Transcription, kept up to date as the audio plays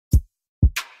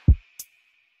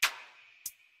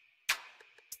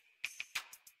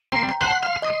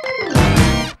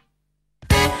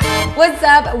What's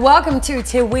up? Welcome to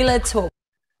Te Wheeler Talk.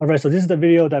 All right, so this is the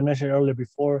video that I mentioned earlier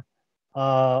before.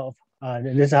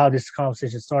 This is how this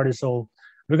conversation started. So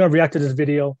we're gonna react to this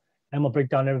video. I'm gonna break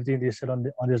down everything they said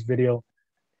on this video,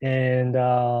 and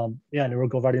yeah, and then we'll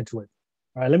go right into it.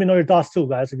 All right, let me know your thoughts too,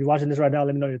 guys. If you're watching this right now,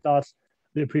 let me know your thoughts.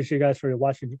 Really appreciate you guys for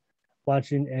watching.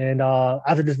 And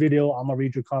after this video, I'm gonna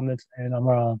read your comments and I'm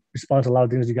gonna respond to a lot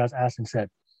of things you guys asked and said.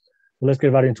 So let's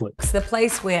get right into it. It's the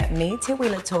place where me, Te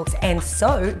Wheeler, talks, and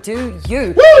so do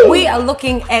you. Woo! We are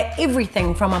looking at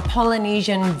everything from a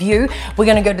Polynesian view. We're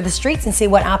going to go to the streets and see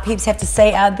what our peeps have to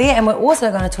say out there, and we're also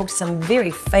going to talk to some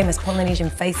very famous Polynesian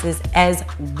faces as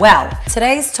well.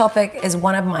 Today's topic is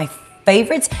one of my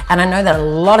favorites, and I know that a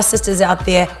lot of sisters out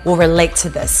there will relate to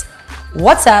this.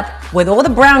 What's up with all the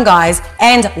brown guys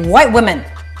and white women?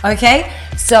 Okay,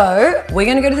 so we're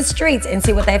going to go to the streets and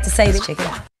see what they have to say. Check it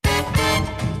out.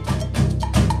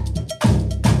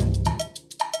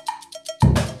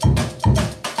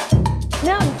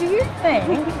 Now, do you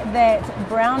think that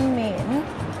brown men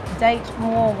date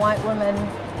more white women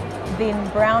than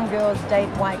brown girls date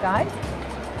white guys?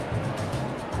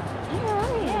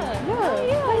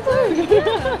 Yeah, I do.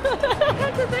 Yeah.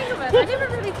 Come to think of it, I never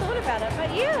really thought about it,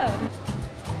 but yeah.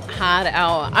 Hard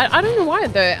out. I don't know why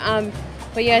though.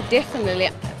 But yeah, definitely.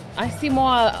 I see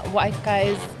more white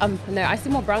guys. No, I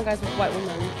see more brown guys with white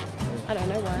women. I don't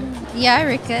know why. Yeah, I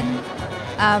reckon.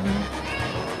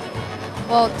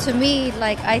 Well, to me,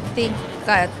 like, I think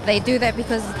that they do that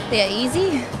because they're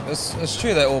easy. It's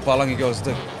true that all Palangi girls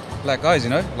dig black guys, you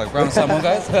know, like brown and Samoan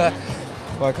guys. But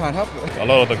I can't help it. A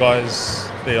lot of the guys,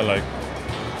 they like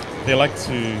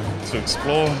to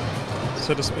explore,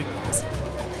 so to speak.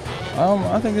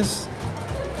 I think it's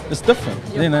different.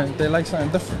 You know, they like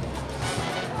something different.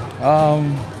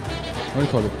 What do you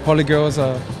call it? Poly girls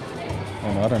are.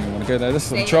 Oh no, I don't even want to go there. This is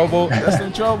some trouble. That's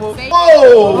some trouble.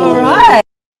 Oh! All right.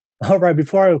 All right,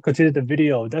 before I continue the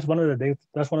video, that's one of the things.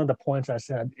 That's one of the points I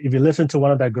said. If you listen to one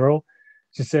of that girl,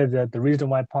 she said that the reason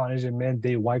why Polynesian men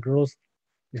date white girls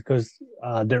is because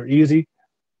they're easy.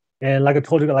 And like I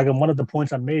told you, like one of the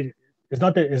points I made, it's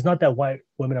not that white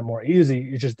women are more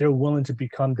easy. It's just they're willing to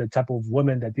become the type of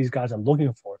women that these guys are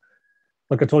looking for.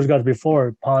 Like I told you guys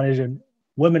before, Polynesian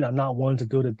women are not willing to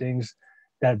do the things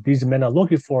that these men are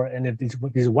looking for. And if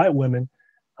these white women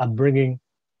are doing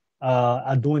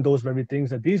those very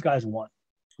things that these guys want.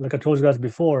 Like I told you guys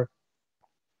before,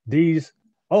 these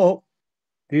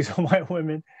white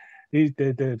women,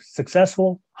 the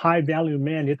successful, high value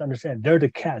men, you have to understand, they're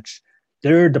the catch.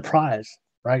 They're the prize,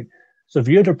 right? So if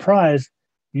you're the prize,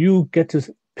 you get to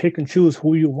pick and choose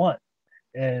who you want.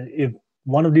 And if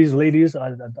one of these ladies,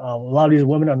 a lot of these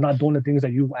women are not doing the things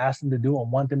that you ask them to do or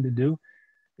want them to do,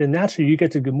 then naturally you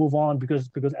get to move on because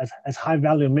as high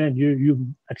value men, you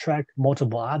attract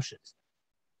multiple options.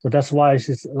 So that's why it's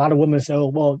just, a lot of women say, oh,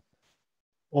 well,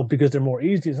 because they're more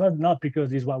easy. It's not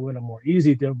because these white women are more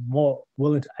easy. They're more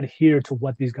willing to adhere to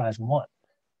what these guys want,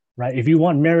 right? If you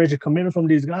want marriage and commitment from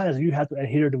these guys, you have to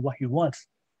adhere to what he wants.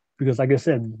 Because like I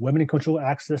said, women control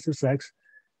access to sex,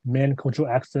 men control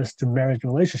access to marriage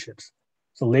and relationships.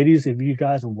 So ladies, if you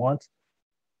guys want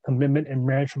commitment and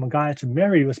marriage from a guy to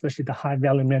marry you, especially the high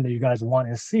value men that you guys want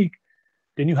and seek,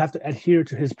 then you have to adhere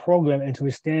to his program and to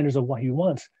his standards of what he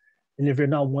wants. And if you're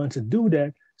not willing to do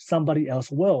that, somebody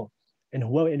else will.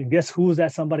 And guess who's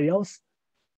that somebody else?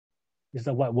 It's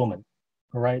a white woman,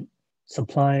 all right?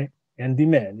 Supply and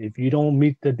demand. If you don't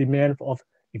meet the demand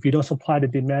if you don't supply the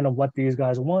demand of what these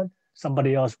guys want,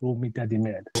 somebody else will meet that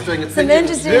demand. Some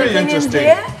interesting opinions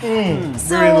there.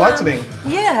 Very enlightening.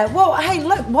 Yeah, well, hey,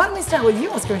 look, why don't we start with you,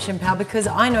 Oscar and Champal, because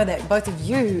I know that both of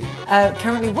you are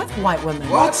currently with white women.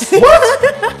 What?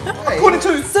 What? According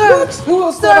to what? Who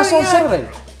else thought us on Saturday?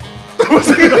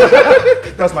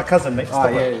 That was my cousin, mate. Oh,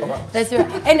 yeah. That's right.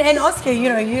 And Oscar, you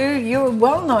know, you're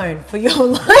well known for your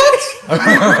life.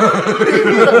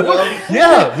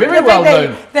 Yeah, very well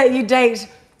known. That you date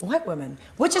white women,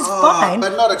 which is fine.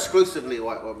 But not exclusively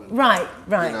white women. Right.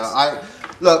 You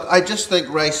know, I just think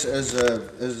race is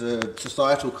a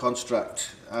societal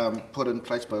construct put in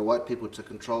place by white people to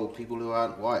control people who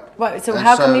aren't white. Right, so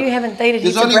how come you haven't dated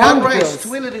There's only one race,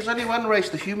 there's only one race,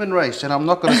 the human race, and I'm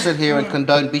not going to sit here and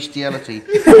condone bestiality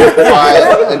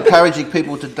by encouraging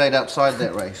people to date outside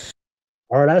that race.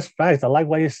 All right, that's facts. I like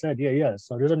what you said. Yeah.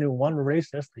 So there's only one race,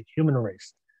 that's the human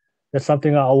race. That's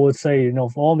something I always say, you know,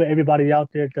 for everybody out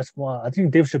there, that's why I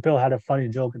think Dave Chappelle had a funny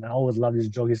joke, and I always love this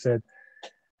joke. He said,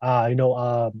 I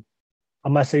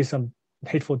might say some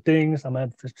hateful things, I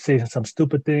might say some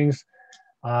stupid things,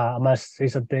 I might say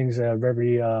some things that are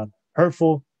very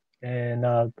hurtful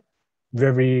and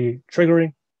very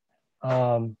triggering.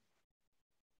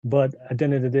 But at the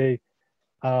end of the day,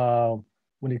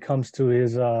 when it comes to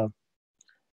his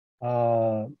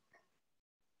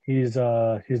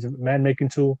man making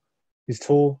tool, his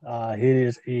tool. He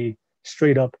is a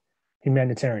straight up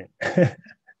humanitarian.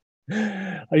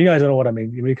 You guys don't know what I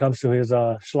mean. When it comes to his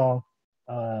schlong,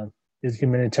 is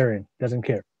humanitarian, doesn't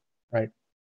care, right?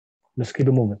 Let's keep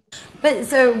it moving. But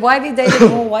so why have you dated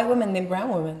more white women than brown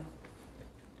women?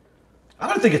 I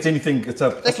don't think it's anything. It's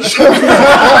not a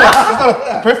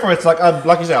preference.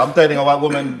 Like you said, I'm dating a white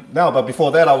woman now, but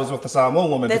before that, I was with a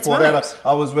Samoan woman. That's before right. that,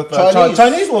 I was with a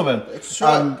Chinese woman. It's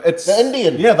right. It's the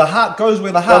Indian. Yeah, the heart goes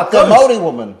where the heart The goes. Maori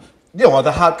woman. Yeah, well,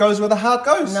 the heart goes where the heart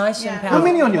goes. Nice and How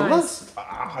many on your nice. list?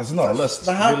 It's not a list.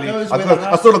 The heart really. goes where the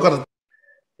heart I sort of got a.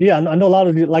 Yeah, I know a lot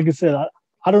of these, like you said,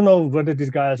 I don't know whether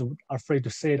these guys are afraid to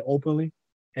say it openly,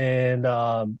 and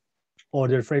or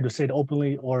they're afraid to say it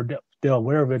openly, or they're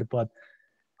aware of it. But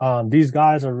these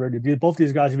guys are really, both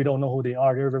these guys, if you don't know who they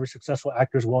are, they're very successful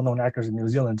actors, well-known actors in New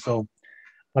Zealand. So,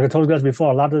 like I told you guys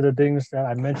before, a lot of the things that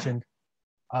I mentioned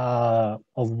of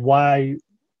why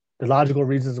the logical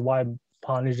reasons why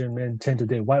Polynesian men tend to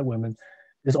date white women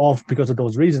is all because of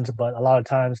those reasons. But a lot of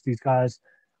times, these guys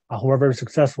who are very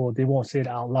successful, they won't say it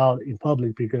out loud in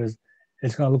public because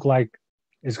it's going to look like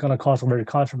it's going to cause some very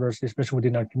controversy, especially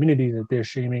within our community, that they're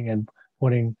shaming and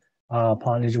putting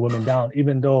Polynesian women down,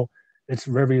 even though it's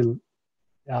very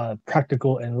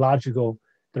practical and logical,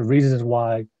 the reasons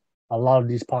why a lot of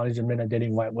these Polynesian men are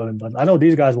dating white women. But I know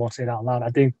these guys won't say it out loud. I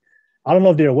don't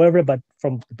know if they're aware of it, but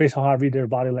based on how I read their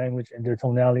body language and their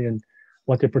tonality and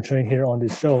what they're portraying here on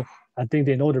this show, I think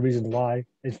they know the reasons why.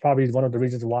 It's probably one of the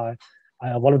reasons why.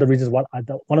 One of the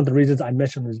reasons I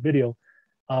mentioned in this video,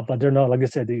 but they're not, like I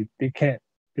said, they can't.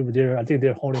 I think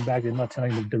they're holding back. They're not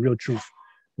telling the real truth.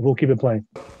 We'll keep it playing.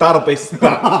 Database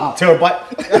terabyte.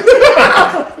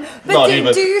 But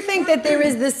do you think that there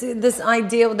is this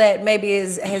ideal that maybe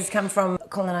has come from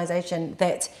colonization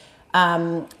that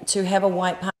to have a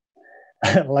white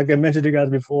partner? Like I mentioned to you guys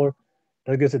before,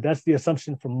 like I said, that's the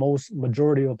assumption for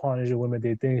majority of Polynesian women.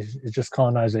 They think it's just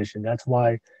colonization. That's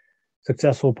why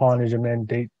successful Polynesian men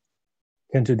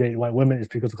tend to date white women, is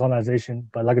because of colonization.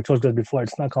 But like I told you guys before,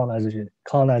 it's not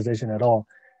colonization at all.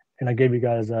 And I gave you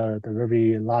guys the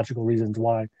very logical reasons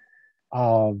why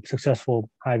successful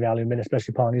high-value men,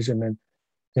 especially Polynesian men,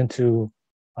 tend to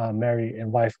marry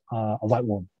and wife a white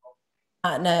woman.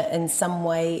 Partner in some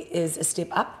way is a step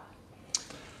up?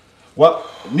 Well,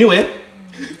 niue.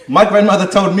 My grandmother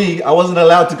told me I wasn't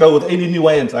allowed to go with any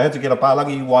Niueans. I had to get a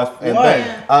Palangi wife and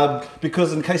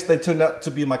because in case they turned out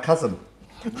to be my cousin.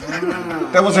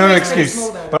 That was her excuse.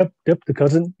 Yep, the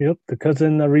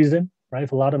cousin reason, right?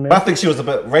 For a lot of men. I think she was a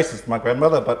bit racist, my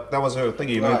grandmother, but that was her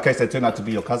thinking, in case they turned out to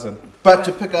be your cousin. But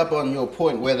to pick up on your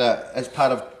point, whether as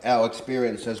part of our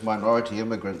experience as minority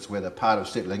immigrants, whether part of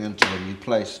settling into a new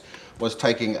place was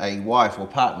taking a wife or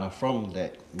partner from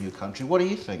that new country, what do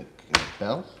you think,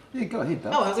 Belle? Yeah, go ahead,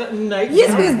 Belle. Oh, I was like, no.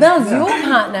 Yes, because Belle's your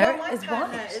partner Well, my is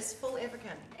partner white. is full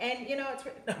African. And, you know, it's...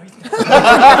 No, he's not.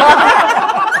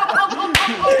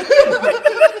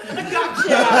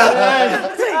 Gotcha.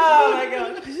 Oh, my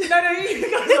God. No,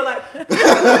 you guys are like...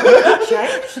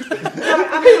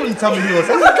 He didn't tell me he was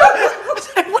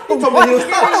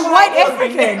White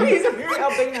African. He's a very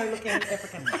albino-looking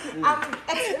African.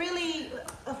 It's really...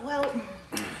 Well...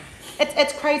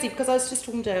 It's crazy because I was just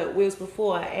talking to Wills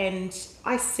before and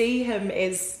I see him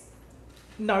as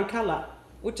no colour,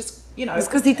 which is, you know... It's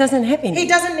because he doesn't have any. He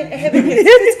doesn't have any.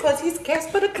 It's because he's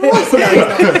Casper the Course. No,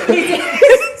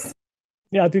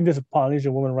 Yeah, I think there's a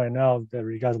Polynesian woman right now that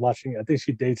you guys watching. I think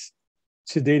she's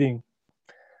dating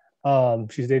a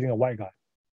white guy.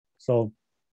 So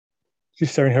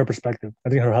she's sharing her perspective. I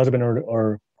think her husband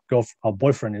or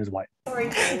boyfriend is white. Sorry,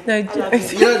 No, You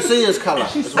don't see his colour.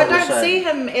 I don't see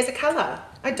him as a colour.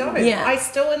 I don't. Yeah. I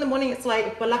still in the morning it's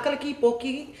like balakalaki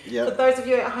boki. Yeah. For those of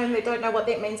you at home that don't know what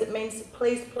that means, it means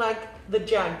please plug the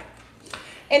jug.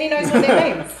 And he knows what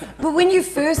that means. But when you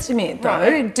first met, though,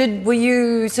 Right. were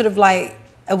you sort of like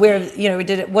aware of, you know,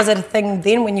 was it a thing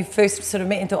then when you first sort of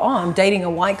met and thought, oh, I'm dating a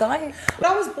white guy?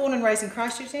 But I was born and raised in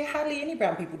Christchurch. There are hardly any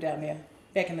brown people down there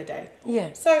back in the day.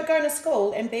 Yeah. So going to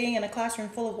school and being in a classroom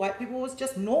full of white people was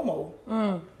just normal.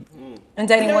 And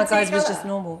dating You don't white see guys was colour. just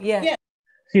normal. Yeah. Yeah.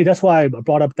 See, that's why I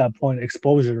brought up that point,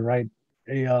 exposure, right?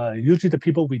 Usually the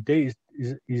people we date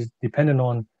is dependent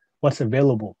on what's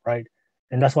available, right?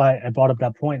 And that's why I brought up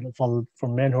that point for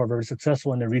men who are very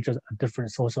successful and they reach a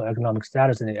different socioeconomic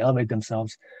status and they elevate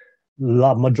themselves.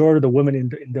 Majority of the women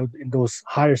in those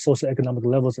higher socioeconomic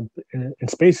levels and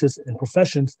spaces and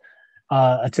professions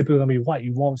are typically going to be white.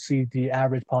 You won't see the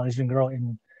average Polynesian girl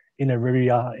in a very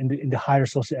in the higher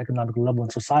socioeconomic level in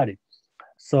society.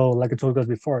 So like I told you guys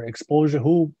before, exposure,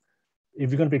 if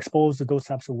you're going to be exposed to those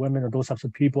types of women or those types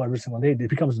of people every single day, it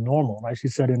becomes normal, right? She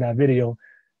said in that video,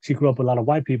 she grew up with a lot of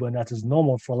white people, and that's just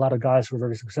normal for a lot of guys who are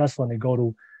very successful and they go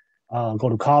to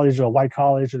college or a white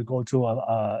college or go to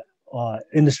a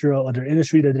industry or their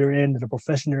industry that they're in, the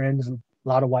profession they're in. There's a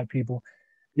lot of white people.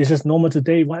 It's just normal to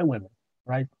date white women,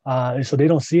 right? And so they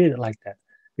don't see it like that.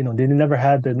 You know, they never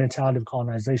had the mentality of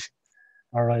colonization.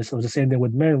 All right, so it's the same thing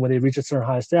with men. When they reach a certain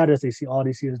high status, they see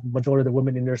the majority of the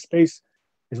women in their space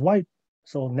is white.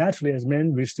 So naturally, as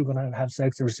men, we're still gonna have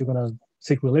sex. We're still gonna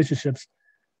seek relationships.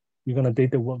 You're gonna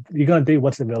date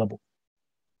what's available.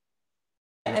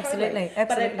 Absolutely.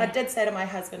 But I did say to my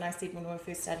husband, I said when we were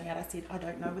first starting out, I said, I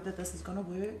don't know whether this is gonna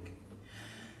work.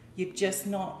 You're just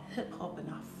not hip hop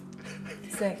enough.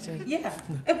 Exactly. Yeah,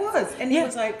 it was, and he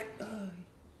was like, oh,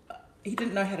 he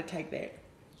didn't know how to take that.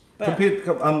 But,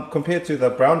 Compared to the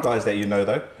brown guys that you know,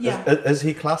 though, is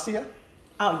he classier?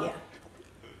 Oh yeah.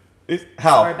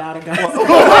 How? Sorry about it, guys.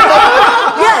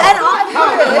 Yeah, and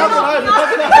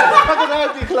How can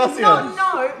I be classier?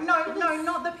 No,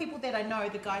 not the people that I know,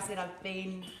 the guys that I've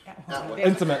been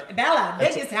intimate. Bella,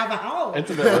 they just have a hole.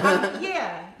 Intimate.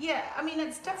 Yeah. I mean,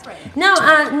 it's different. Now,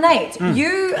 Nate,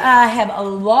 you have a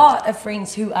lot of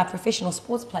friends who are professional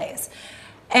sports players,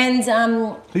 and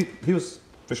he was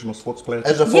professional sports player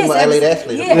as a former elite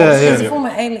athlete. Yeah, as a former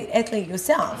elite athlete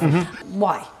yourself.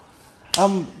 Why?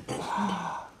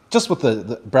 Just with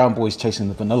the brown boys chasing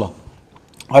the vanilla.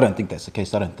 I don't think that's the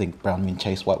case. I don't think brown men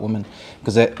chase white women,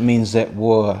 because that means that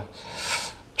we're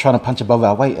trying to punch above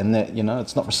our weight, and that, you know,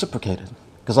 it's not reciprocated.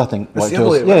 Because I think white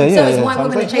girls, So it's white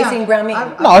women are chasing brown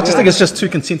men. No, I just think it's just two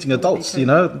consenting adults, you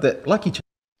know, that like each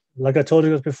other. Like I told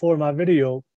you guys before in my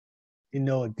video, you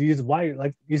know, these white,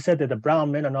 like you said, that the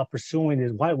brown men are not pursuing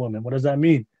these white women. What does that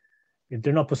mean? If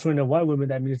they're not pursuing the white women,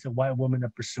 that means the white women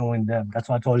are pursuing them. That's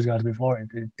what I told you guys before.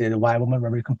 The white women are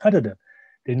very competitive.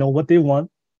 They know what they want.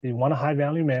 They want a high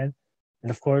value man. And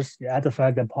of course, you add the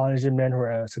fact that Polynesian men who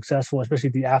are successful, especially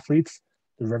the athletes,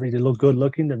 they look good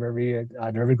looking. They're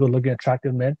very good looking,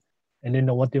 attractive men, and they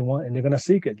know what they want, and they're gonna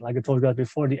seek it. Like I told you guys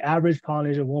before, the average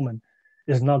Polynesian woman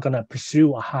is not gonna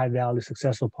pursue a high value,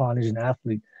 successful Polynesian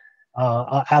athlete.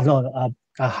 A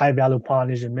high value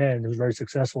Polynesian man who's very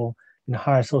successful in a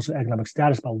higher socioeconomic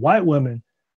status, but white women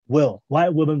will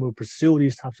pursue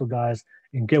these types of guys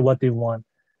and get what they want.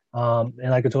 And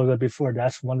like I told you before,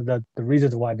 that's one of the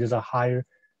reasons why there's a higher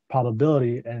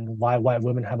probability and why white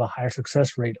women have a higher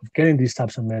success rate of getting these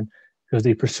types of men, because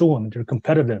they pursue them. They're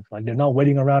competitive. Like, they're not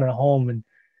waiting around at home and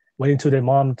waiting to their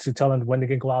mom to tell them when they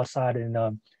can go outside and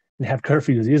have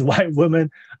curfews. These white women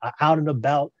are out and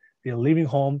about. They're leaving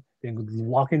home. They're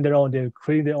walking their own. They're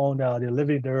creating their own. They're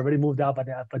living. They're already moved out by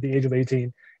the age of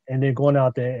 18, and they're going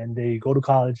out there and they go to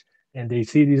college and they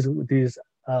see these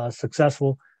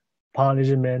successful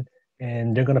Polynesian men,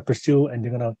 and they're gonna pursue and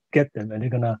they're gonna get them, and they're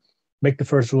gonna make the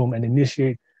first room and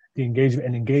initiate the engagement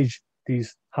and engage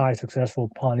these high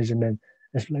successful Polynesian men.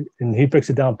 And he breaks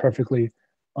it down perfectly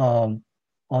on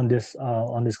what he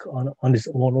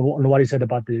said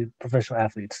about the professional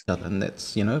athletes. And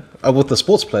that's, you know, with the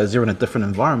sports players, they're in a different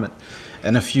environment.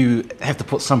 And if you have to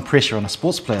put some pressure on a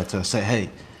sports player to say, hey,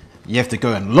 you have to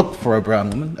go and look for a brown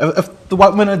woman. If the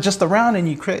white women are just around and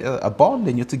you create a bond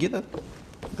and you're together,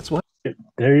 that's what.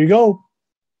 There you go.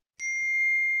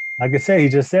 Like I said, he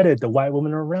just said it. The white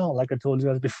women are around. Like I told you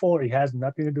guys before, it has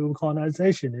nothing to do with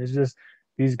colonization. It's just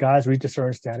these guys reach a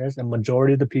certain status, and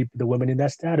majority of the women in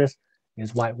that status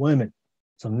is white women.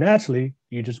 So naturally,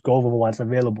 you just go over what's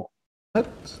available.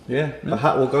 Yeah, the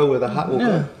hat will go where the hat will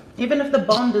go. Even if the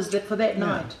bond is for that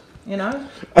night, you know.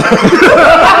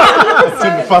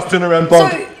 Fast turnaround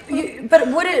bond. So, but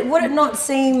would it not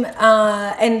seem,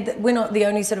 and we're not the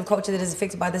only sort of culture that is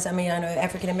affected by this. I mean, I know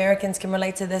African Americans can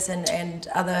relate to this, and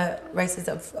other races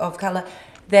of color,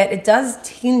 that it does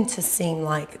tend to seem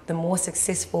like the more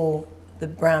successful the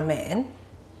brown man,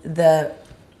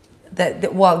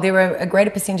 well, there are a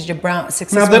greater percentage of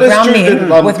successful brown men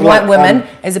with white women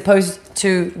as opposed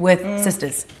to with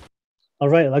sisters. All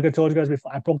right, like I told you guys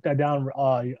before, I broke that down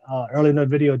earlier in the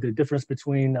video, the difference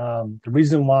between the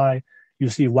reason why you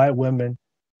see white women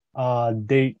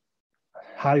date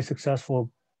highly successful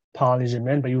Polynesian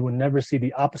men, but you will never see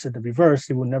the opposite, the reverse.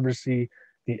 You will never see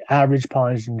the average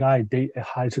Polynesian guy date a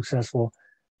highly successful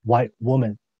white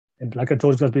woman. And like I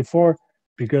told you guys before,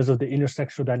 because of the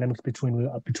intersexual dynamics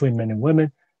between men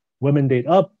and women date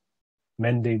up,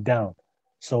 men date down.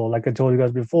 So like I told you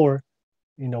guys before,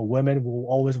 you know, women will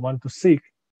always want to seek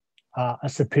a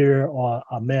superior or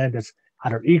a man that's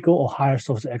either equal or higher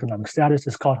socioeconomic status.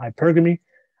 It's called hypergamy.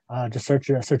 Just search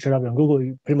it up on Google.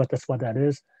 Pretty much that's what that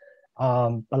is.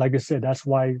 But like I said, that's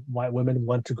why white women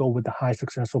want to go with the high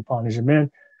successful Polynesian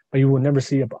men. But you will never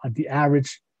see the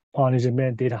average Polynesian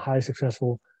man date a highly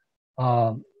successful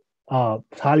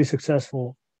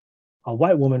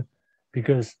white woman,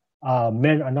 because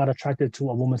men are not attracted to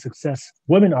a woman's success.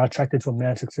 Women are attracted to a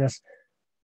man's success.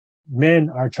 Men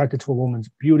are attracted to a woman's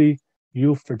beauty,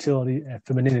 youth, fertility, and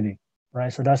femininity,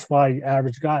 right? So that's why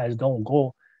average guys don't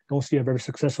see a very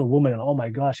successful woman and, oh my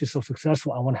gosh, she's so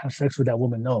successful, I want to have sex with that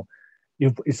woman. No,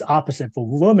 it's opposite. For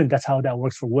women, that's how that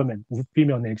works for women,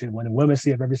 female nature. When women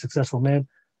see a very successful man,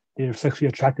 they're sexually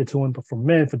attracted to him. But for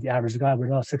men, for the average guy, we're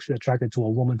not sexually attracted to a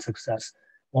woman's success.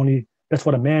 That's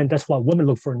what women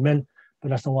look for in men, but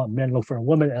that's not what men look for in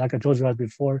women. And like I told you guys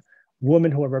before,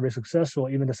 women who are very successful,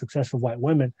 even the successful white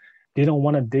women, they don't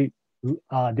want to date.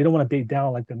 They don't want to date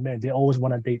down like the men. They always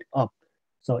want to date up.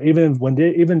 So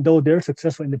even though they're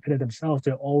successful, independent themselves,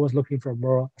 they're always looking for a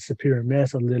more superior man.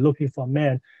 So they're looking for a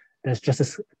man that's just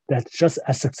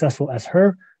as successful as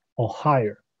her or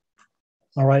higher.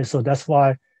 All right. So that's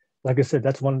why, like I said,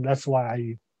 that's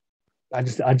why I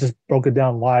just broke it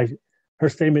down. Why her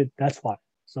statement. That's why.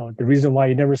 So the reason why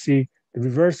you never see the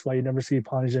reverse, why you never see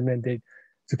Polynesian men date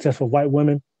successful white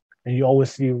women, and you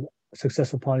always see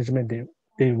successful Polynesian men date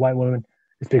white women,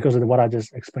 is because of what I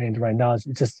just explained right now. It's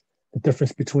just the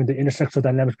difference between the intersexual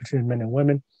dynamics between men and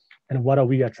women, and what are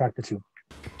we attracted to.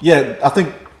 Yeah, I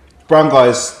think brown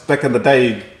guys back in the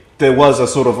day, there was a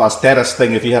sort of a status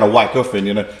thing if you had a white girlfriend,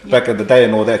 back in the day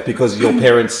and all that, because your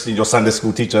parents, your Sunday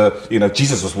school teacher,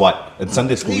 Jesus was white in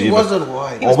Sunday school. He wasn't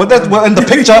white. Oh, but in the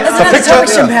picture,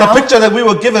 the picture that we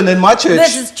were given in my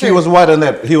church, he was white in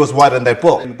that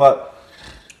book. But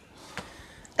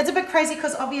it's a bit crazy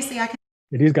because obviously I can.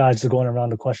 These guys just going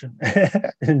around the question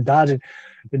and dodging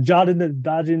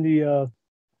the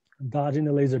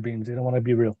laser beams. They don't want to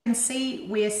be real. I can see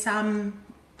where some,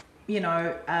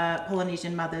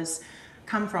 Polynesian mothers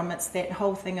come from. It's that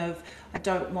whole thing of, I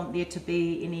don't want there to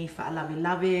be any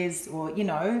wha'alawi-lawies or,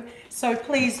 so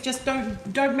please just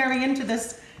don't marry into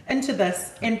this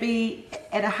and be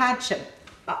at a hardship.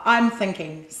 I'm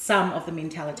thinking some of the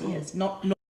mentality is, not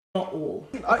all.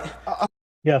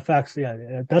 Yeah, facts.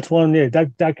 Yeah, that's one. Yeah,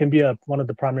 that can be one of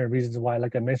the primary reasons why,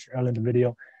 like I mentioned earlier in the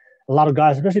video, a lot of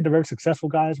guys, especially the very successful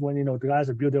guys, when the guys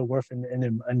that build their worth in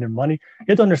their money, you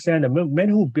have to understand that men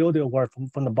who build their worth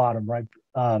from the bottom, right?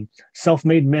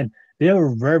 Self-made men, they are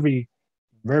very,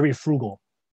 very frugal,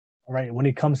 right? When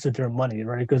it comes to their money,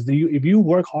 right? Because if you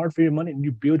work hard for your money and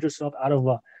you build yourself out of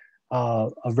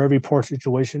a very poor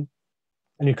situation,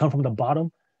 and you come from the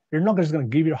bottom, you're not just going to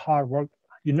give your hard work.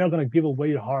 You're not going to give away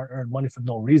your hard-earned money for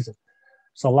no reason.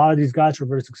 So a lot of these guys who are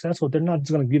very successful, they're not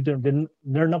just going to give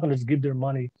they're not going to just give their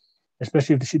money,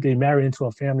 especially if they marry into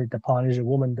a family, the Polynesian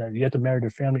woman, that you have to marry their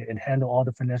family and handle all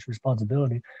the financial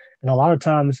responsibility. And a lot of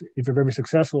times, if you're very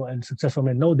successful, and successful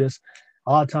men know this,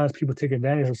 a lot of times people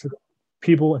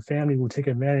and family will take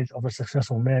advantage of a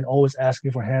successful man, always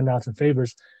asking for handouts and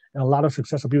favors. And a lot of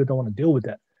successful people don't want to deal with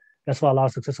that. That's why a lot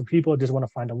of successful people just want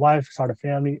to find a wife, start a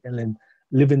family, and then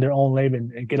live in their own lane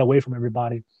and get away from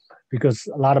everybody, because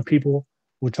a lot of people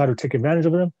will try to take advantage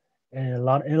of them, and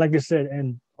like I said,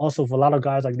 and also for a lot of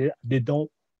guys, like they don't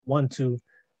want to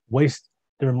waste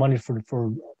their money for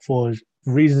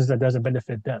reasons that doesn't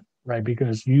benefit them, right?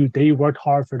 Because they worked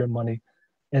hard for their money,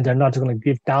 and they're not just going to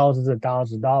give thousands and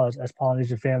thousands of dollars as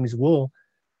Polynesian families will.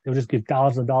 They'll just give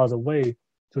thousands of dollars away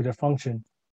to their function.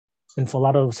 And for a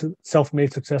lot of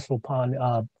self-made, successful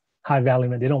high value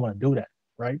men, they don't want to do that,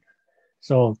 right?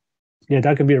 So, yeah,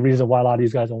 that could be a reason why a lot of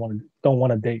these guys don't want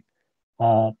to date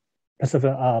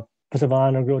Pacific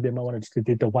Islander girl. They might want to just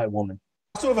date the white woman.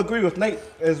 I sort of agree with Nate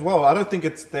as well. I don't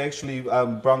think they actually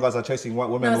brown guys are chasing white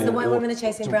women. No, it's the white women are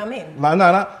chasing brown men.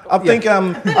 No. I think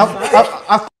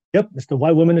Yep, it's the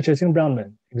white women are chasing brown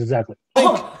men. Exactly.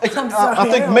 I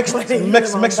think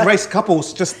mixed race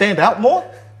couples just stand out more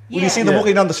when you see them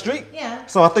walking down the street. Yeah.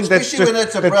 So I think especially when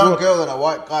it's a brown girl and a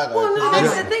white guy, though. Well, no,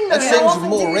 that's the thing, though. That How often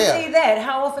more do you rare. see that?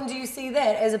 How often do you see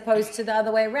that as opposed to the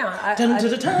other way around?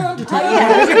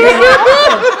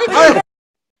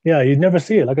 Yeah, you never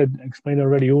see it. Like I explained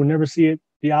already, you will never see it.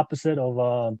 The opposite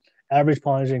of average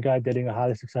Polynesian guy dating a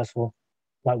highly successful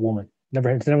white woman.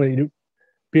 Never. It's never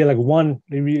be like one.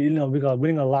 Because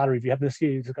winning a lottery. If you have to see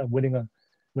it, it's just like winning a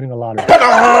lottery.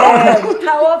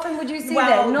 How often would you see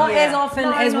that? Not as often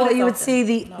as what you would see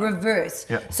the reverse.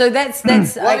 Yeah. So that's.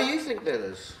 Why do you think that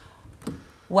is?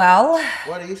 Well.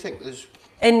 Why do you think there's?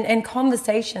 In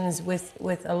conversations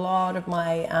with a lot of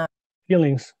my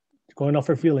feelings, going off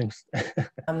her feelings.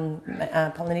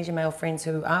 Polynesian male friends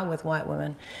who are with white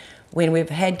women, when we've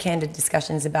had candid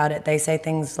discussions about it, they say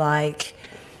things like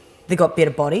they got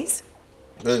better bodies.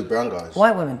 Ooh, brown guys.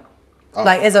 White women. Oh.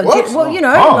 Like as a What? well, you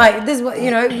know, like this.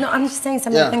 You know, no, I'm just saying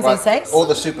some of the things like they say. all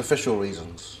the superficial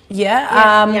reasons.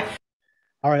 Yeah.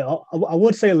 All right, I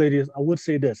would say, ladies, I would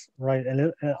say this, right?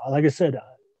 And like I said,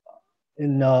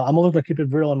 I'm always gonna keep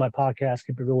it real on my podcast,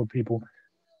 keep it real with people.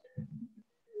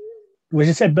 When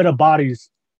she said better bodies,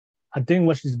 I think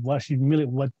what it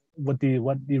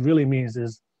really means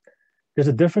is there's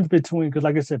a difference between, because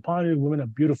like I said, Polynesian women are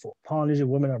beautiful. Polynesian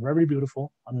women are very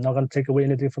beautiful. I'm not gonna take away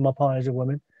anything from my Polynesian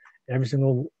women. Every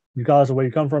single, regardless of where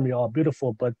you come from, you're all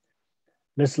beautiful. But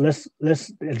let's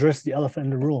address the elephant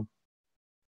in the room.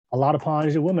 A lot of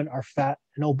Polynesian women are fat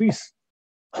and obese,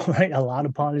 right? A lot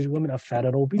of Polynesian women are fat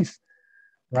and obese,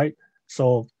 right?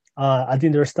 So I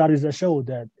think there are studies that show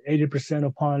that 80%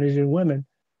 of Polynesian women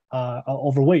are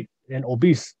overweight and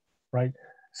obese, right?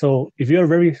 So if you're a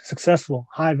very successful,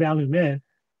 high-value man,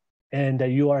 and that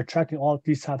you are attracting all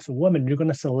these types of women, you're going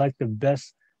to select the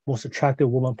best, most attractive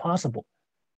woman possible.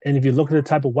 And if you look at the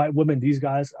type of white women these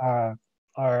guys are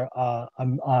wifing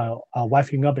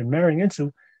up and marrying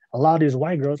into, a lot of these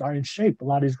white girls are in shape. A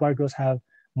lot of these white girls have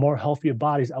more healthier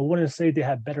bodies. I wouldn't say they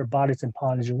have better bodies than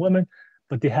Polynesian women,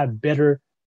 but they have better,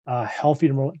 they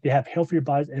have healthier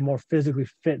bodies and more physically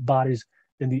fit bodies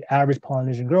than the average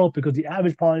Polynesian girl, because the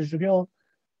average Polynesian girl,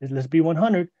 let's be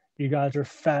 100, you guys are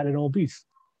fat and obese.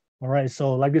 All right.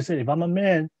 So like I said, if I'm a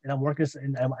man and I'm working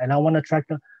and I want to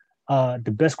attract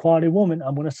the best quality woman,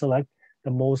 I'm going to select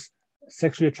the most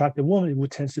sexually attractive woman, who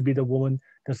tends to be the woman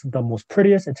that's the most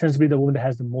prettiest. It tends to be the woman that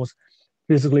has the most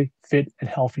physically fit and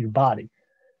healthy body.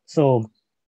 So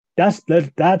that's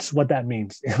what that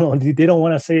means. You know, they don't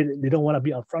want to say it, they don't want to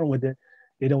be upfront with it.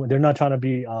 They're not trying to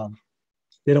be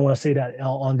they don't want to say that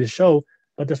on this show,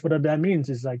 but that's what that means.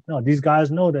 Is like, no, these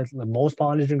guys know that the most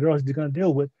Polynesian girls they're gonna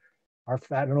deal with are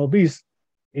fat and obese,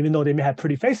 even though they may have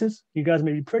pretty faces. You guys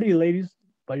may be pretty, ladies,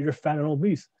 but you're fat and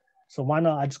obese. So why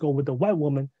not I just go with the white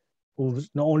woman who's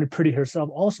not only pretty herself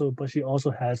also, but she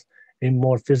also has a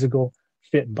more physical,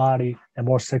 fit body and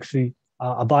more sexually,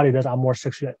 a body that I'm more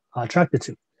sexually attracted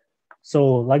to.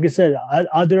 So like I said,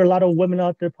 are there a lot of women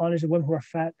out there, Polynesian women who are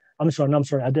fat? I'm sorry.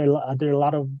 Are there a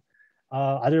lot of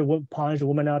Polynesian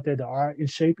women out there that are in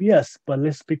shape? Yes, but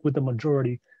let's speak with the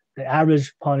majority. The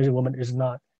average Polynesian woman is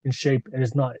not in shape and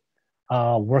is not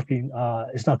working.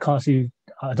 It's not constantly,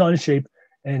 it's not in shape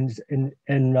and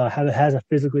has a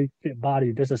physically fit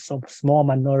body. There's a small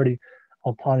minority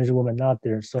of Polynesian women out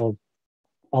there. So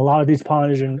a lot of these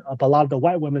a lot of the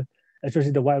white women,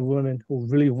 especially the white women who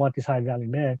really want this high value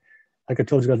man, like I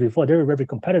told you guys before, they're very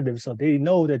competitive. So they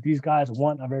know that these guys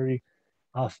want a very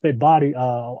fit body,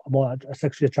 more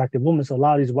sexually attractive woman. So a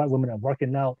lot of these white women are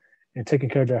working out and taking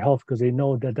care of their health because they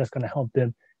know that that's going to help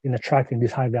them in attracting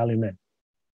these high value men.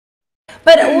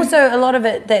 But also a lot of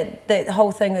it, that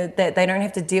whole thing that they don't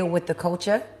have to deal with the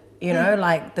culture, you know,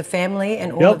 like the family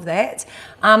and all of that,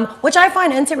 which I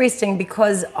find interesting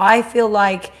because I feel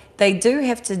like they do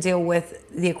have to deal with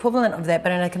the equivalent of that,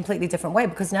 but in a completely different way,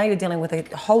 because now you're dealing with a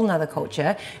whole nother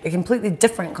culture, a completely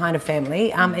different kind of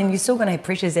family, and you're still going to have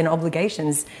pressures and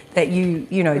obligations that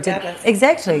you know,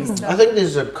 exactly. I think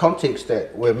there's a context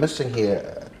that we're missing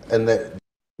here, and that.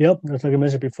 Yep, that's like I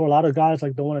mentioned before. A lot of guys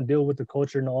like don't want to deal with the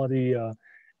culture and all the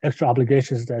extra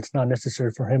obligations that's not necessary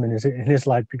for him in his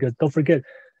life. Because don't forget,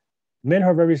 men who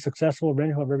are very successful, men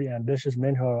who are very ambitious,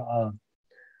 men who are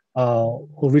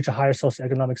who reach a higher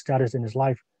socioeconomic status in his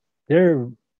life, they're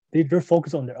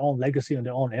focused on their own legacy and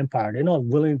their own empire. They're not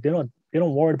willing. They don't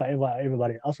worry about what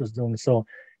everybody else is doing. So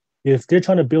if they're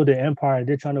trying to build their empire,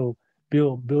 they're trying to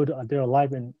build their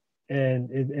life, and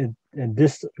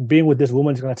this being with this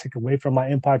woman is going to take away from my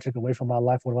empire, take away from my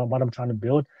life, what I'm trying to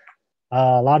build.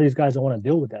 A lot of these guys don't want to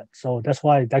deal with that. So that's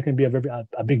why that can be a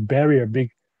big barrier,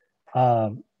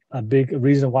 a big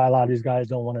reason why a lot of these guys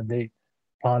don't want to date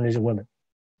Polynesian women.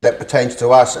 That pertains to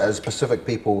us as Pacific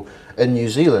people in New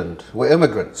Zealand. We're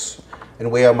immigrants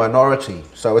and we are a minority.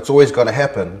 So it's always going to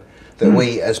happen that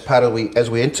we, as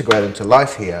we integrate into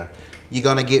life here, you're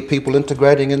going to get people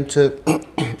integrating into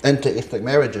ethnic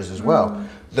marriages as well.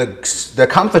 The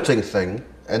comforting thing,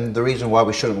 and the reason why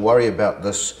we shouldn't worry about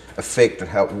this effect and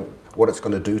what it's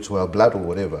going to do to our blood or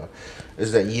whatever,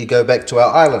 is that you go back to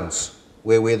our islands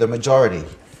where we're the majority,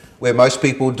 where most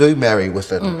people do marry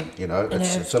within, you know,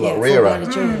 it's a lot rarer.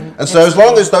 And so as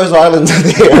long as those islands are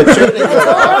there,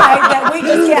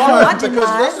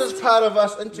 because this is part of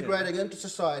us integrating into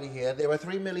society here. There are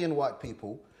 3 million white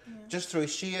people. Just through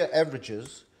sheer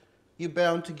averages, you're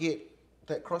bound to get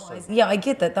that crossover. Yeah, I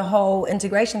get that, the whole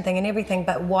integration thing and everything,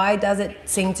 but why does it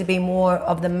seem to be more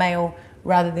of the male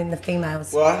rather than the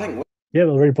females? Well, I think... Yeah,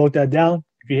 we already broke that down.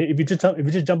 if you're just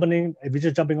jumping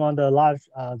on the live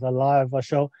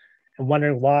show and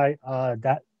wondering why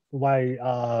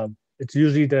it's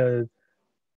usually the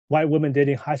white women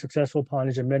dating high successful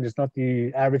Polynesian men. It's not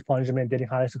the average Polynesian man dating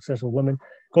highly successful women.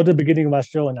 Go to the beginning of my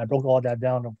show and I broke all that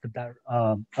down.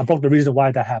 I broke the reason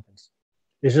why that happens.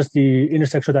 It's just the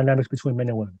intersexual dynamics between men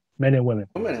and women.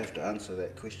 I'm gonna have to answer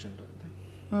that question, don't they?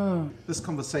 This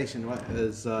conversation, right,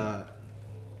 is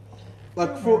like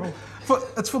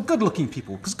it's for good-looking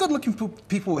people, because good-looking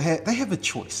people they have a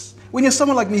choice. When you're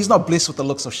someone like me, he's not blessed with the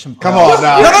looks of Shimpa. Come on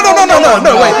now.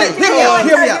 No, wait,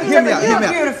 hear me out.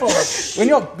 Beautiful.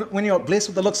 When you're blessed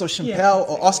with the looks of Chimpel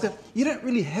or Oscar, you don't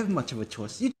really have much of a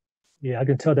choice. Yeah, I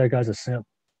can tell that guy's a simp.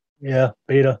 Yeah,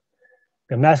 beta.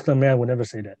 A masculine man would never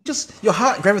say that. Just your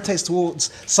heart gravitates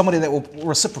towards somebody that will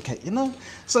reciprocate, you know?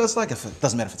 So it's like, if it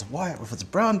doesn't matter if it's white or if it's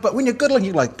brown, but when you're good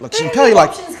looking, like Chimpel, you're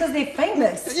like, options because they're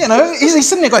famous. you know, he's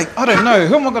sitting there going, I don't know,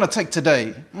 who am I going to take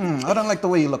today? I don't like the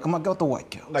way you look, I might go with the white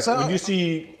girl. Like so, when you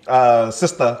see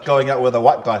sister going out with a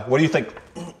white guy, what do you think?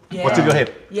 Yeah. What's in your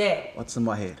head? Yeah. What's in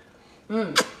my head?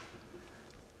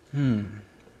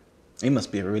 He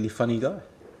must be a really funny guy.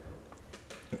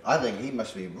 I think he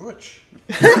must be rich.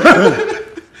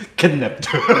 Kidnapped.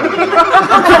 How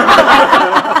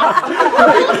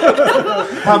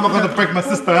am I going to break my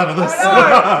sister out of this?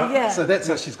 Yeah. So that's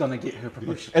how she's going to get her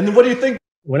promotion. And then what do you think?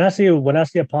 When I see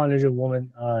a Polynesian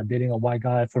woman dating a white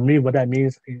guy, for me, what that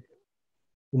means,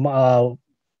 for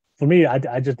me,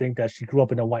 I just think that she grew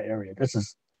up in a white area. This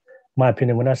is my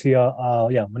opinion. When I see a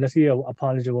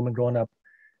Polynesian woman growing up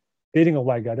dating a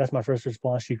white guy, that's my first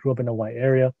response. She grew up in a white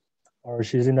area, or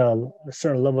she's in a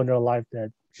certain level in her life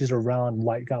that she's around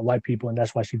white people, and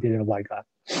that's why she dated a white guy.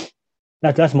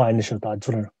 That's my initial thought.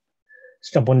 Just want to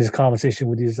jump on this conversation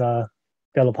with these fellow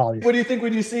polys. What do you think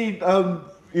when you see,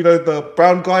 the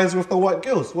brown guys with the white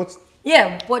girls?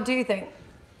 Yeah, what do you think?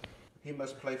 He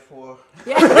must play for...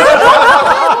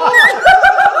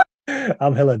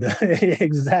 I'm hella done.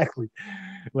 Exactly.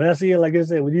 When I see, like I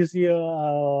said, when you see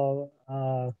a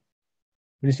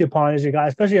Polynesian guy,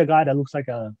 especially a guy that looks like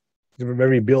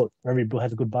very built,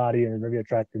 has a good body and very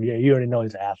attractive. Yeah, you already know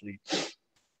he's an athlete.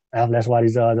 That's why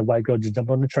these the white girl just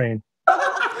jumped on the train.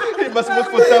 He must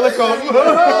work for telecom. He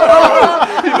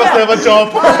must have a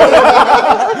job.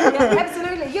 Yeah,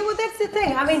 absolutely. Yeah, well, that's the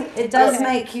thing. I mean, it does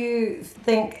make you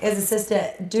think, as a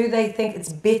sister, do they think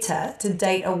it's better to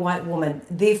date a white woman?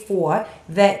 Therefore,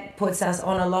 that puts us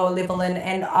on a lower level.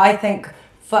 And I think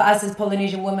for us as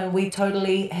Polynesian women, we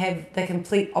totally have the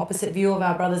complete opposite view of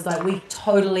our brothers. Like, we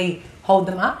totally hold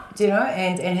them up,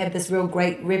 and have this real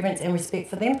great reverence and respect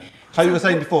for them. How you were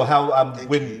saying before, how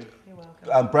when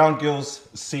brown girls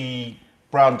see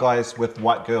brown guys with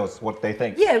white girls, what they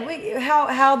think. Yeah,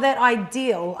 how that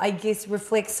ideal, I guess,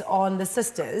 reflects on the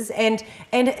sisters, and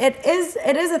it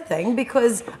is a thing,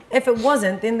 because if it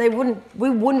wasn't, then we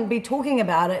wouldn't be talking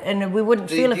about it, and we wouldn't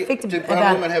feel effective about it. Do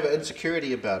brown women have an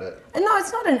insecurity about it? No,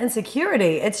 it's not an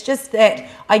insecurity. It's just that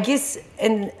I guess,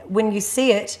 when you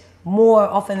see it more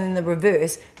often than the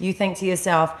reverse, you think to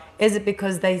yourself, is it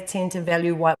because they tend to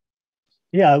value white?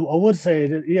 Yeah, I would say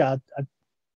that. Yeah.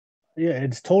 Yeah,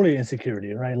 it's totally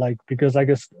insecurity, right? Like, because I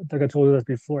guess, like I told you this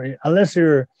before, unless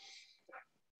you're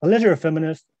a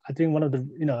feminist, I think one of the,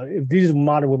 if these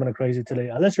modern women are crazy today,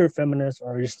 unless you're a feminist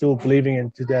or you're still believing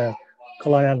into the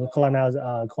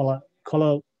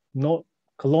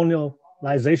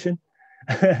colonialization,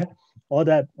 all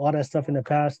that stuff in the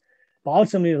past. But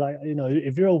ultimately, like,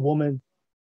 if you're a woman,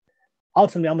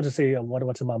 ultimately, I'm going to say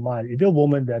what's in my mind. If you're a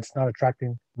woman that's not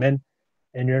attracting men,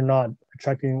 and you're not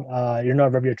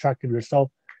very attractive yourself,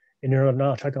 and you're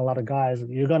not attracting a lot of guys,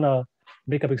 you're gonna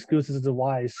make up excuses as to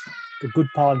why the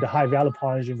high value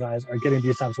Polynesian guys are getting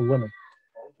these types of women.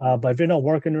 But if you're not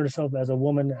working on yourself as a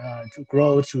woman to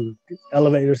grow, to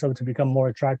elevate yourself, to become more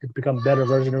attractive, to become a better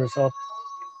version of yourself,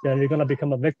 then you're gonna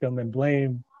become a victim and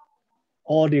blame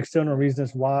all the external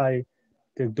reasons why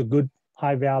the good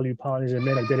high value Polynesian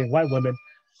men are dating white women,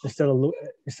 instead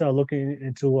of looking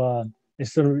into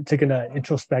instead of taking an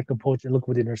introspective approach and look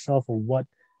within yourself of what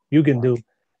you can do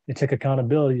and take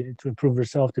accountability to improve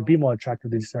yourself to be more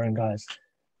attractive to these certain guys.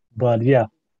 But yeah,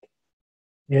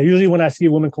 usually when I see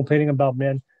women complaining about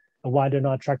men and why they're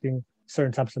not attracting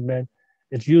certain types of men,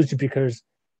 it's usually because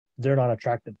they're not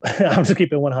attractive. I'm just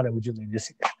keeping 100 with you,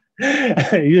 ladies.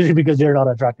 Usually because they're not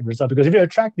attractive yourself. Because if you're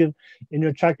attractive and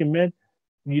you're attracting men,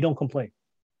 you don't complain.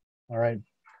 All right.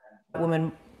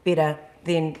 Women better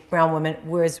than brown women,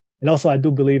 whereas. And also, I do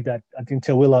believe that, I think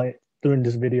Tawila, during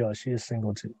this video, she is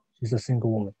single too. She's a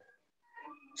single woman.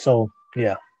 So,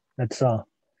 yeah, that's, I'm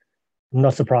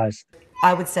not surprised.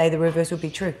 I would say the reverse would be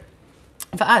true.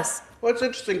 For us, Well, it's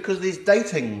interesting because there's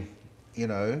dating, you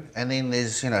know, and then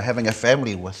there's, you know, having a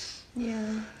family with.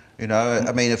 Yeah. You know,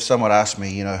 I mean, if someone asked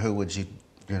me, you know, who would you,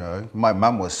 you know, my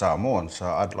mum was Samoan, so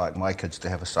I'd like my kids to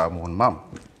have a Samoan mum.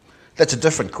 That's a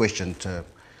different question to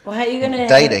Well, how are you going to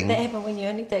dating. that happen when you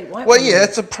only date white Well, women? yeah,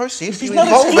 it's a process. She's You not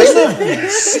involve exclusive.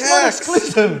 it. Not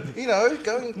exclusive. You know,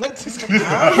 going. Don't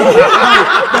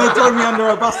throw me under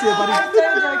a bus here, buddy. I'm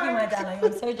so joking, my darling.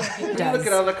 I'm so joking. If you look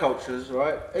at other cultures,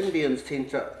 right? Indians tend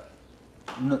to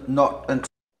not.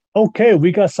 Okay,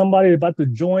 we got somebody about to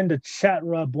join the chat,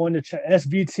 join the chat.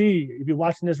 SVT, if you're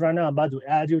watching this right now, I'm about to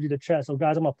add you to the chat. So,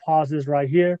 guys, I'm gonna pause this right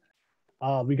here.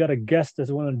 We got a guest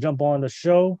that's going to jump on the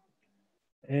show,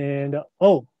 and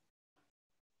oh,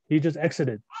 he just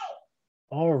exited.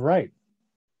 All right,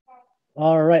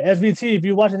 SVT, if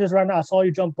you're watching this right now, I saw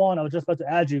you jump on. I was just about to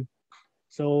add you.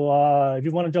 So, if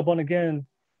you want to jump on again,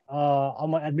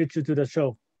 I'm gonna admit you to the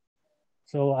show.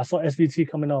 So, I saw SVT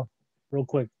coming on real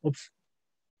quick. Oops.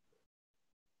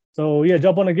 So yeah,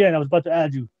 jump on again. I was about to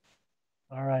add you.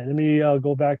 All right, let me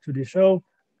go back to the show,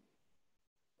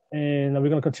 and we're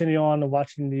gonna continue on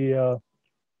watching the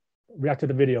react to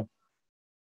the video.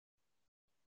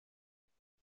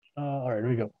 All right, here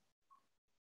we go.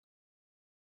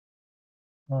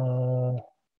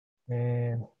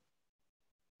 And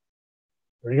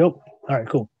there you go. All right,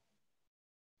 cool.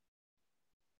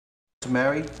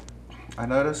 Marry, I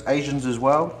notice Asians as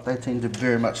well. They tend to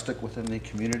very much stick within their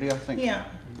community. I think. Yeah.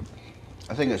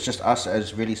 I think it's just us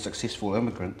as really successful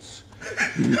immigrants.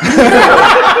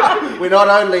 We not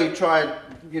only try,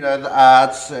 you know, the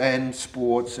arts and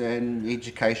sports and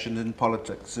education and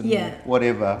politics and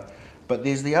whatever, but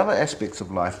there's the other aspects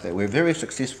of life that we're very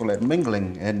successful at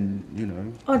mingling and, you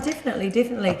know. Oh,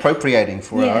 definitely. Appropriating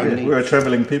for our own needs. We're a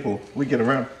travelling people. We get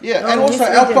around. Yeah, and also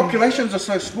our populations are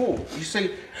so small. You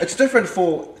see, it's different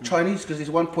for Chinese because there's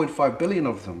 1.5 billion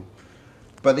of them.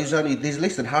 But there's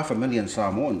less than 500,000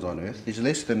 Samoans on Earth. There's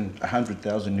less than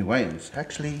 100,000 Niueans.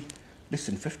 Actually, less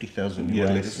than 50,000 Niueans. Yeah,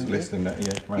 less than that.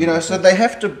 Yeah. You know, so they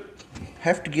have to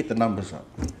get the numbers up.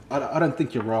 I don't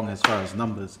think you're wrong as far as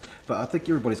numbers, but I think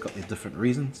everybody's got their different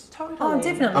reasons. Totally. Oh,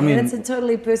 definitely. I mean, it's a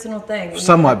totally personal thing.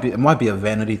 Some it might be a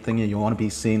vanity thing. You want to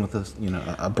be seen with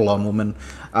a blonde woman.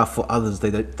 For others,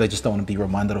 they just don't want to be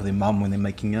reminded of their mum when they're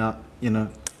making out. You know.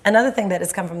 Another thing that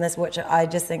has come from this, which I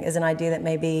just think is an idea that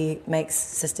maybe makes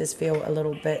sisters feel a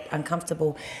little bit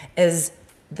uncomfortable, is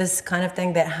this kind of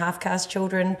thing that half-caste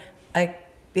children are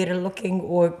better looking,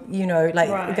 or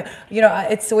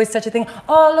it's always such a thing.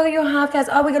 Oh, look at your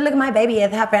half-caste. Oh, we got look at my baby,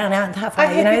 half brown and half white.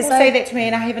 I've had people say that to me,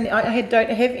 and I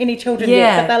don't have any children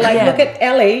yet, but they're like, look at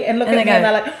Ellie and look at me, and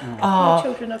they're like, oh, my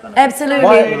children are going to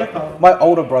absolutely. My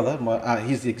older brother,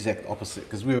 he's the exact opposite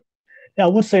because we were. Yeah, I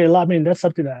would say a lot. I mean, that's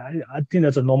something that I think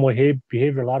that's a normal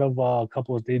behavior. A lot of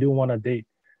couples, they do want to date.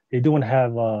 They do want to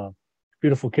have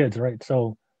beautiful kids, right?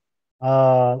 So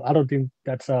I don't think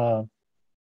that's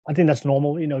I think that's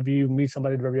normal. You know, if you meet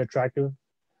somebody very attractive,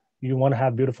 you want to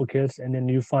have beautiful kids, and then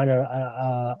you find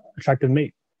a attractive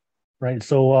mate, right?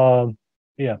 So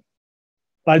yeah,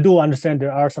 but I do understand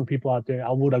there are some people out there.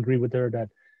 I would agree with her that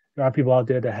there are people out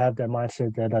there that have that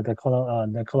mindset, that the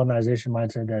colonization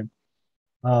mindset, that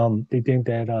they think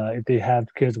that if they have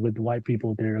kids with white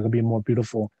people, they're gonna be more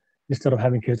beautiful instead of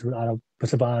having kids with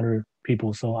Pacific Islander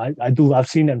people. So I've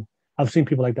seen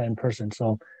people like that in person.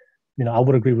 So, you know, I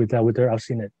would agree with that with her. I've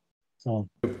seen it. So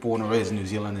born and raised in New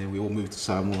Zealand, and we all moved to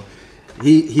Samoa.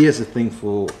 He has a thing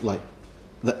for like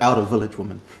the outer village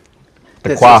woman.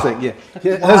 That's his thing, yeah.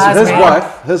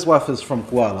 His wife is from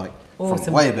Kua, like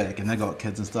from way back, and they got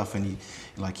kids and stuff, and he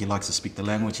likes to speak the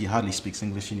language. He hardly speaks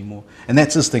English anymore, and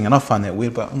that's his thing. And I find that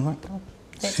weird, but I'm like,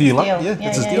 it's his deal.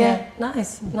 It's his deal. Yeah,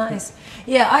 nice.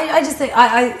 Yeah, I just think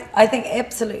I think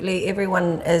absolutely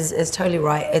everyone is totally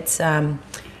right. It's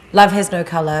love has no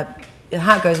color.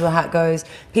 Heart goes where heart goes.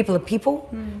 People are people,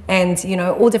 and you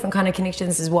know, all different kind of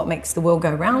connections is what makes the world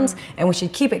go round, and we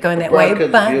should keep it going that way.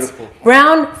 But full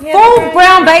brown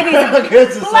babies are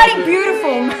bloody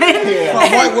beautiful, man. Yeah.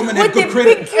 White women have good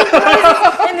credit.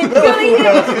 And they're really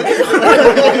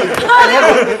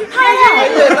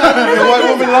white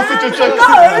women love such a joke.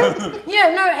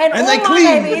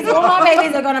 and all my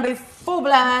babies are gonna be full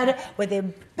blood with their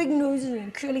big noses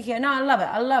and curly hair. No, I love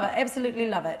it. Absolutely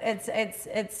love it.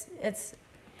 It's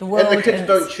the world. And the kids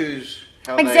don't choose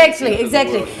how exactly.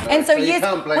 World, And so yes,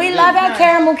 we love our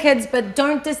caramel kids, but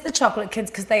don't diss the chocolate kids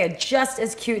because they are just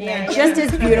as cute and they're just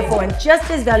as beautiful and just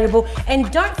as valuable.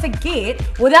 And don't forget,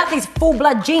 without these full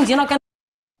blood genes, you're not gonna.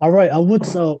 All right, I would.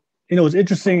 So you know, it's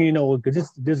interesting. You know,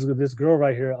 because this girl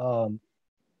right here,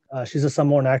 she's a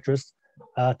Samoan actress.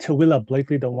 Tawila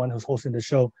Blakely, the one who's hosting the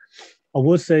show. I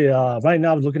would say right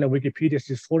now, I'm looking at Wikipedia.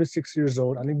 She's 46 years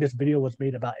old. I think this video was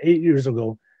made about 8 years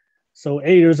ago. So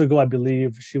 8 years ago, I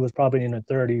believe she was probably in her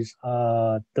 30s,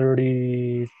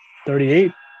 30,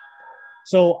 38.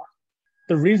 So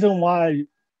the reason why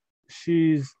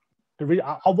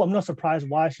I'm not surprised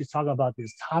why she's talking about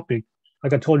this topic.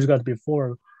 Like I told you guys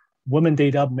before, women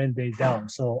date up, men date down.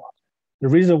 So the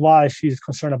reason why she's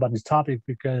concerned about this topic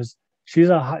because she's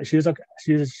a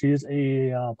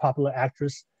popular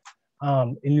actress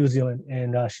in New Zealand,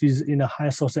 and she's in a high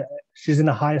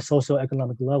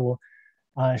socioeconomic level.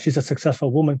 She's a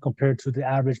successful woman compared to the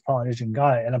average Polynesian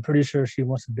guy, and I'm pretty sure she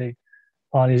wants to date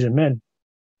Polynesian men.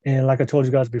 And like I told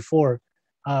you guys before,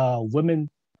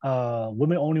 women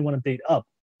only want to date up.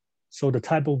 So the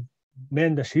type of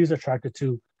men that she's attracted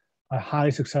to are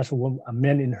highly successful women,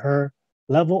 men in her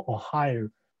level or higher.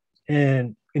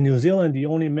 And in New Zealand, the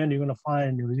only men you're going to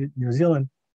find in New Zealand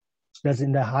that's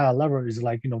in that higher level is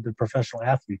like, the professional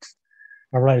athletes.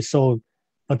 All right. So,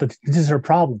 but this is her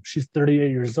problem. She's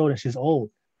 38 years old and she's old.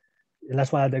 And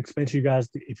that's why I had to explain to you guys,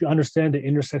 if you understand the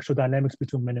intersexual dynamics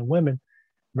between men and women,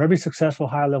 very successful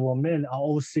high level men are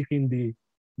always seeking the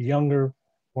younger,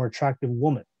 more attractive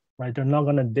woman, right? They're not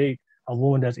going to date a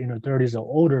woman that's in her 30s or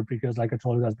older because, like I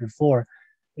told you guys before,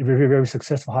 if you're a very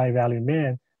successful, high value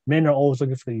man, men are always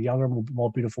looking for the younger,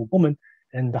 more beautiful woman.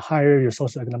 And the higher your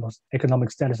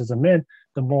socioeconomic status as a man,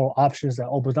 the more options that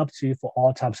opens up to you for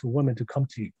all types of women to come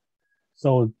to you.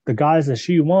 So the guys that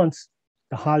she wants,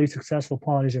 the highly successful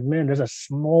Polynesian men, there's a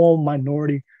small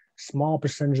minority, small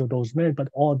percentage of those men, but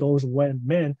all those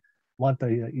men want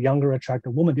the younger,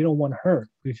 attractive woman. They don't want her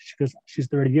because she's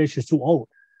 38, she's too old,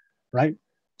 right?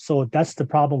 So that's the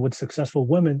problem with successful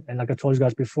women. And like I told you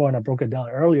guys before, and I broke it down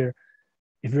earlier,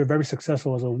 if you're very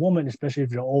successful as a woman, especially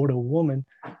if you're an older woman,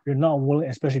 you're not willing,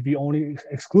 especially if you only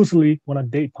exclusively want to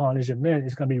date Polynesian men,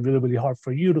 it's going to be really, really hard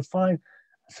for you to find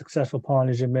a successful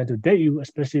Polynesian man to date you,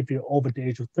 especially if you're over the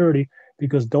age of 30,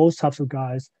 because those types of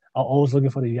guys are always looking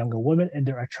for the younger women and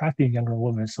they're attracting younger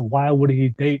women. So why would he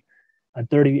date a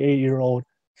 38-year-old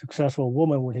successful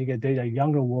woman when he can date a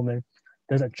younger woman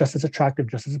that's just as attractive,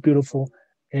 just as beautiful,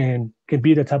 and can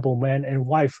be the type of man and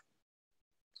wife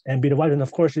and be the wife? And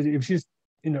of course, if she's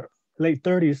in her late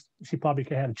 30s, she probably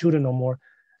can't have children no more.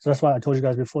 So that's why I told you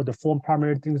guys before, the four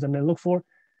primary things that men look for: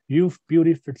 youth,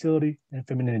 beauty, fertility, and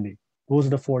femininity. Those are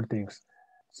the four things.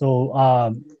 So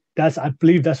I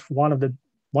believe that's one of the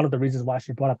reasons why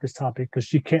she brought up this topic, because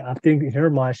she can't, I think in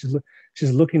her mind,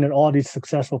 she's looking at all these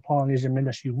successful Polynesian men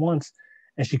that she wants,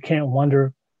 and she can't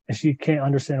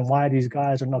understand why these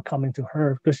guys are not coming to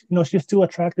her, because she's still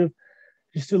attractive.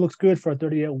 She still looks good for a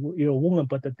 38-year-old woman,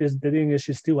 but the thing is,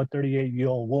 she's still a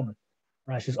 38-year-old woman,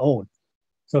 right? She's old.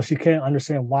 So she can't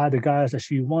understand why the guys that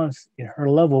she wants in her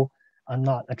level are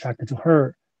not attracted to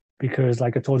her, because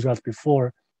like I told you guys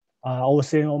before, I always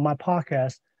say on my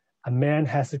podcast, a man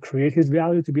has to create his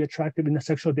value to be attractive in the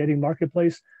sexual dating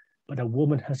marketplace, but a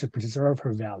woman has to preserve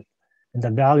her value. And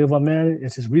the value of a man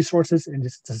is his resources and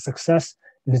his success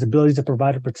and his ability to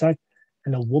provide and protect.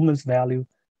 And a woman's value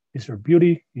is her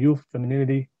beauty, youth,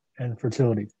 femininity, and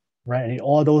fertility, right? And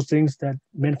all those things that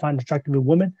men find attractive in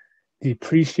women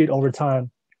depreciate over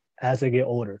time as they get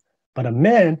older. But a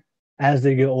man, as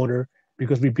they get older,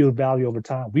 because we build value over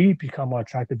time, we become more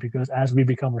attractive because as we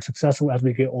become more successful, as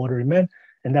we get older in men,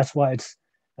 and that's why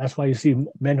you see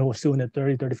men who are still in their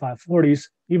 30, 35, 40s,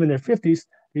 even their 50s,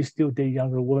 they still date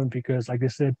younger women because, like I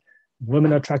said,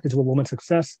 women are attracted to a woman's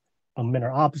success, but men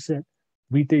are opposite.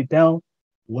 We date down,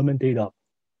 women date up.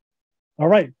 All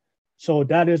right, so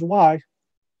that is why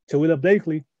Tawila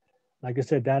Blakely, like I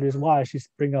said, that is why she's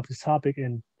bringing up this topic,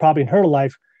 and probably in her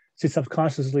life, she's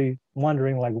subconsciously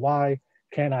wondering, like, why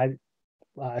can't I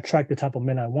attract the type of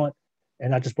men I want?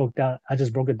 And I just broke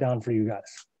it down for you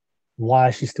guys.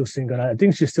 Why she's still single. And I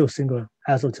think she's still single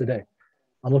as of today.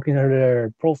 I'm looking at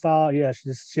her profile. Yeah, she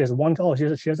has she has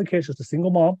a kid. She's a single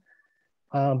mom,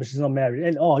 but she's not married.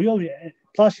 And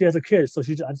plus she has a kid. So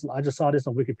I just saw this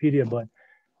on Wikipedia. But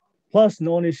plus,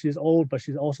 not only she's old, but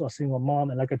she's also a single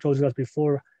mom. And like I told you guys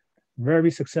before,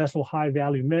 very successful, high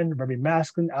value men, very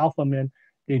masculine, alpha men.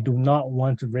 They do not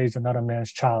want to raise another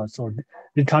man's child. So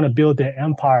they're trying to build their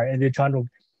empire, and they're trying to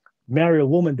marry a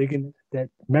woman.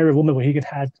 Marry a woman where he can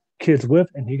have kids with,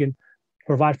 and he can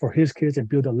provide for his kids and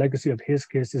build a legacy of his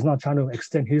kids. He's not trying to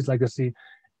extend his legacy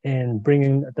and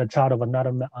bringing the child of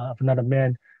another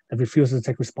man that refuses to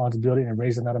take responsibility and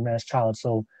raise another man's child.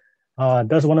 So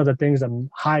that's one of the things that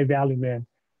high value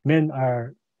men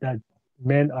are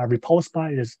repulsed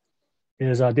by is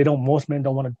most men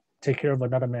don't want to take care of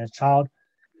another man's child,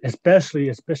 especially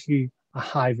a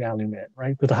high value man,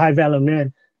 right? Because a high value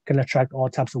man can attract all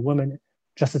types of women,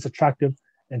 just as attractive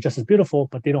and just as beautiful,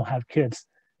 but they don't have kids.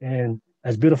 And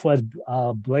as beautiful as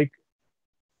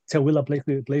Tawila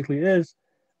Blakely is,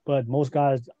 but most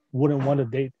guys wouldn't want to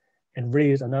date and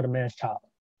raise another man's child.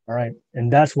 All right.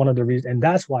 And that's one of the reasons. And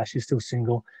that's why she's still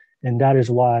single. And that is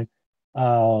why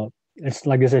it's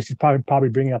like I said, she's probably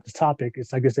bringing up the topic.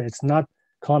 It's like I said, it's not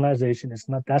colonization.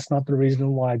 That's not the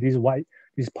reason why these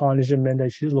Polynesian men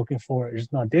that she's looking for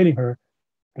is not dating her.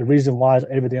 The reason why is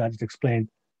everything I just explained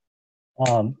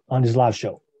on this live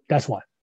show. That's why.